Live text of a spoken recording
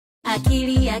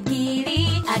Akili,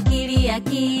 Akili, Akili,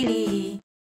 Akili.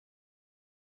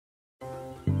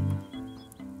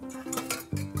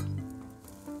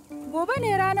 Gobe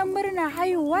ne ranar murnar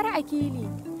haihuwar Akili.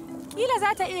 Kila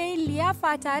za ta iya yin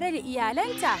liyafa tare da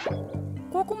iyalanta,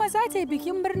 ko kuma za ta yi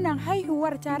bikin murnar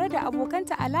haihuwar tare da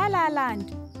abokanta a Lalaland.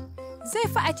 Zai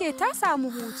fi a ce ta samu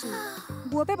hutu.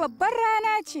 Gobe babbar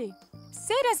rana ce.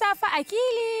 Sai da safe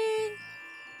Akili.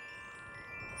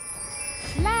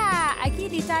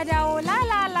 Akili ta dawo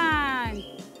Lalaland.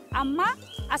 Amma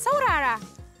a saurara,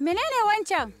 menene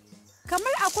wancan?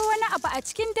 Kamar akwai wani abu a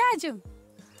cikin dajin.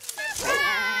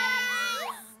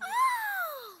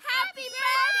 Happy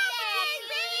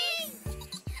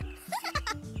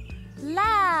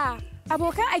birthday,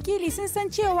 Abokan Akili sun san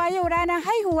cewa yau ranar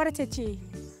haihuwarta ce.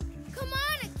 Come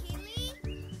on, Akili.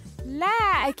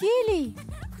 Akili,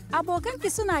 abokanki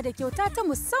suna da kyauta ta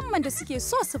musamman da suke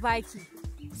so su baki.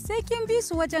 Sai kin bi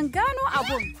su wajen gano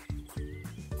abun.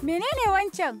 Menene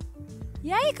wancan?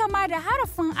 Yayi kama da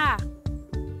harafin A.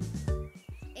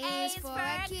 A is for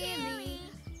Akili.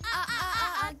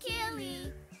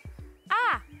 Akili.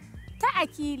 A ta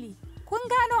Akili. Kun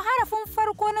gano harafin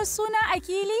farko na sunan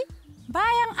Akili?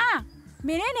 Bayan A,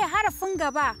 menene harafin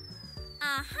gaba?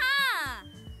 Aha!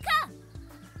 Ka!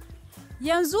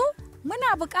 Yanzu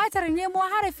muna buƙatar nemo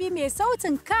harafi mai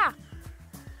sautin ka.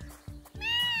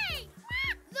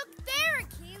 Look there,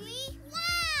 Akili.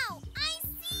 Wow! I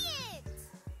see it!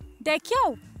 Da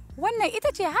kyau, wannan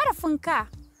ita ce harafin ka.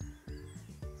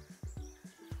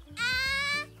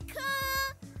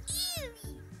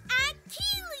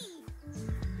 Akili!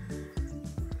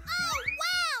 Oh,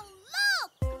 wow!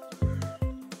 Look!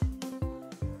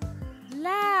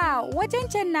 Wajen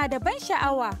can na da ban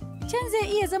sha'awa. Can zai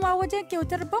iya zama wajen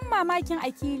kyautar ban mamakin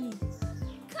Akili.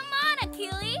 Come on,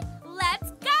 Akili.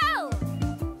 Let's go!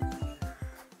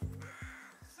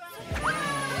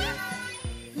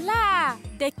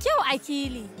 Da kyau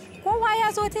Akili. Kowa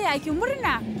ya zo ta yaki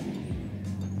murna.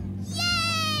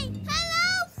 Yay!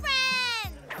 Hello,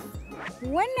 friend!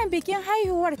 Wannan bikin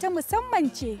haihuwar ta musamman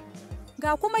ce.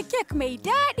 Ga kuma kek mai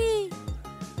daɗi.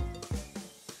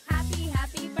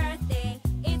 Happy birthday,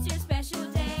 it's your special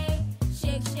day.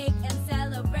 Shake, shake and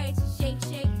celebrate. Shake,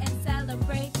 shake and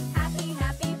celebrate. Happy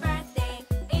birthday,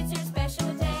 it's your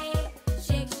special day.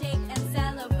 Shake, shake and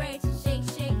celebrate. Shake,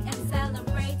 shake and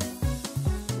celebrate.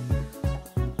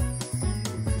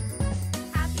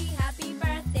 Happy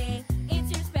birthday,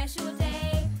 it's your special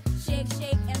day. Shake,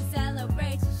 shake and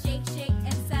celebrate. Shake, shake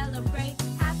and celebrate.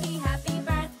 Happy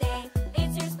birthday,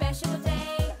 it's your special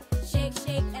day. Shake,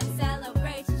 shake and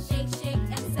celebrate. Shake, shake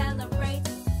and celebrate.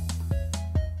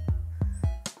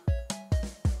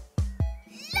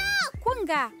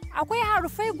 Kunga, akwai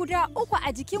harufai guda 3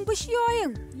 a jikin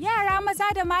bishiyoyin. Yara maza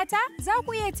da mata, za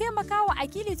ku iya taimakawa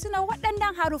Akili tuna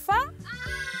waɗannan harufa?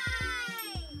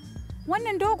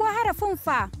 Wannan dogon harafin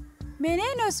fa,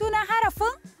 menene sunan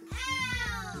harafin?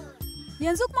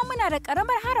 Yanzu kuma muna da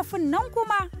ƙaramar harafin nan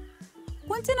kuma.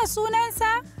 Kun tuna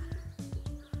sunansa?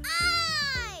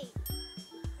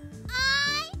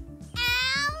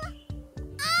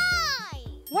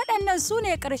 Waɗannan su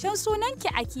ne ƙarshen sunanki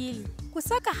Akili. Ku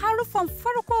saka haruffan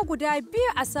farko guda 2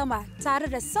 a sama tare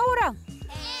da sauran.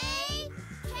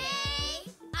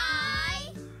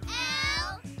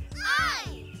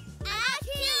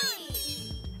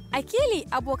 Akili,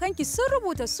 abokanki sun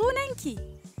rubuta sunanki.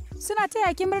 Suna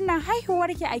taya ki murnar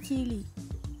haihuwarki Akili.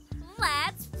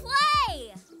 Let's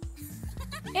play!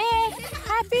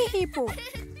 Happy Hippo.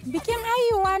 Bikin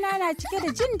haihuwa na cike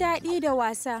da jin daɗi da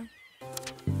wasa.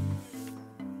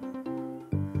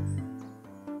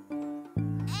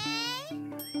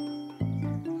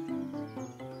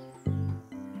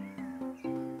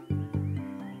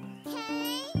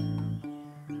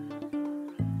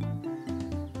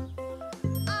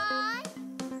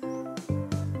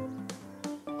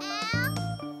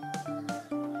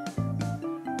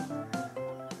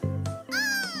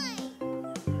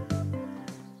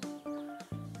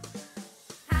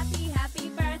 Happy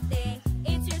birthday,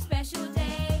 it's your special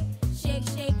day. Shake,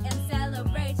 shake and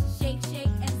celebrate. Shake, shake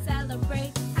and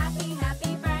celebrate.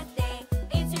 Happy birthday,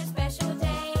 it's your special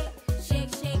day. Shake,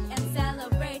 shake and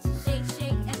celebrate. Shake,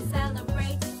 shake and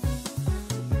celebrate.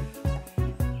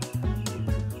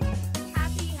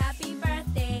 Happy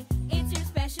birthday, it's your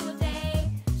special day.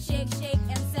 Shake, shake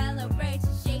and celebrate.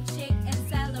 Shake, shake and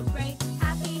celebrate.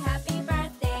 Happy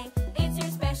birthday, it's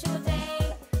your special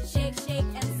day. Shake, shake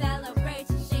and celebrate.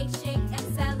 Shake, shake and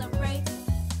celebrate.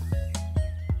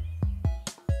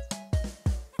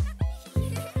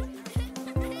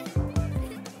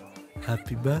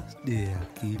 Happy birthday,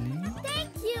 Akili.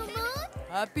 Thank you, Moon.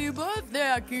 Happy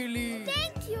birthday, Akili.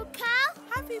 Thank you, Cow.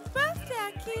 Happy birthday.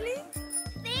 Akili?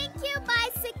 Thank you,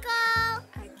 bicycle.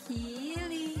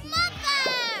 Akili.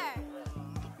 Mother!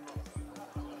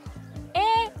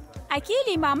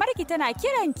 Akili mamarki tana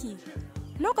kiranki.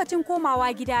 Lokacin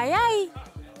komawa gida yayi.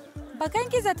 Bakan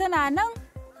gizo tana nan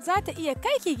za ta iya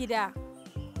kai ki gida.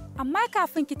 Amma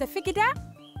kafin ki tafi gida,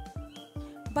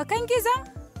 bakan gizon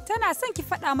tana son ki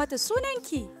faɗa mata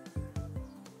sunanki.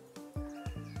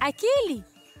 Akili,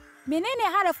 menene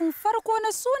harafin farko na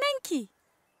sunanki?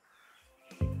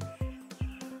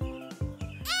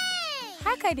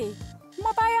 Haka dai,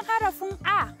 kuma bayan harafin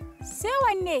A, sai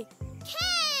wanne? K.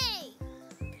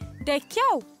 Da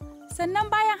kyau, sannan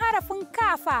bayan harafin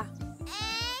kafa.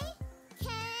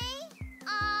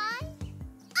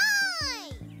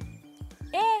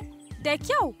 Da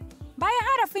kyau, bayan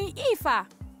harafin ifa.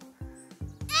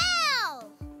 L.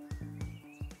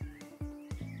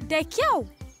 Da kyau,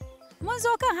 mun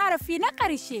zo kan harafi na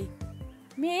ƙarshe.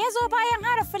 Me ya zo bayan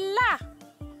harafin la?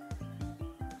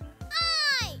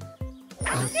 I.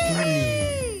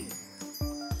 Akili.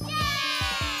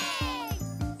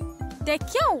 Da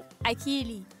kyau,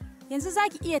 Akili. Yanzu za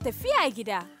ki iya tafiya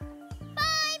gida.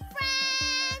 Bye,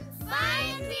 friends.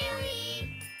 Bye, Akili.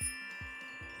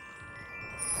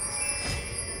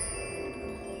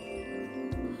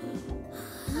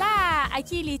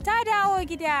 Akili ta dawo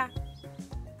gida.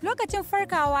 Lokacin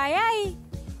farkawa yayi.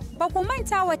 Ba ku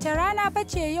manta wace rana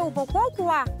bace yau ba ko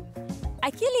kuwa?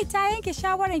 Akili ta yanke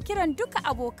shawarar kiran duka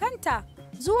abokanta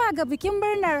zuwa ga bikin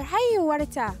murnar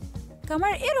haihuwarta,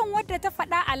 kamar irin wadda ta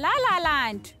faɗa a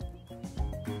Lalaland.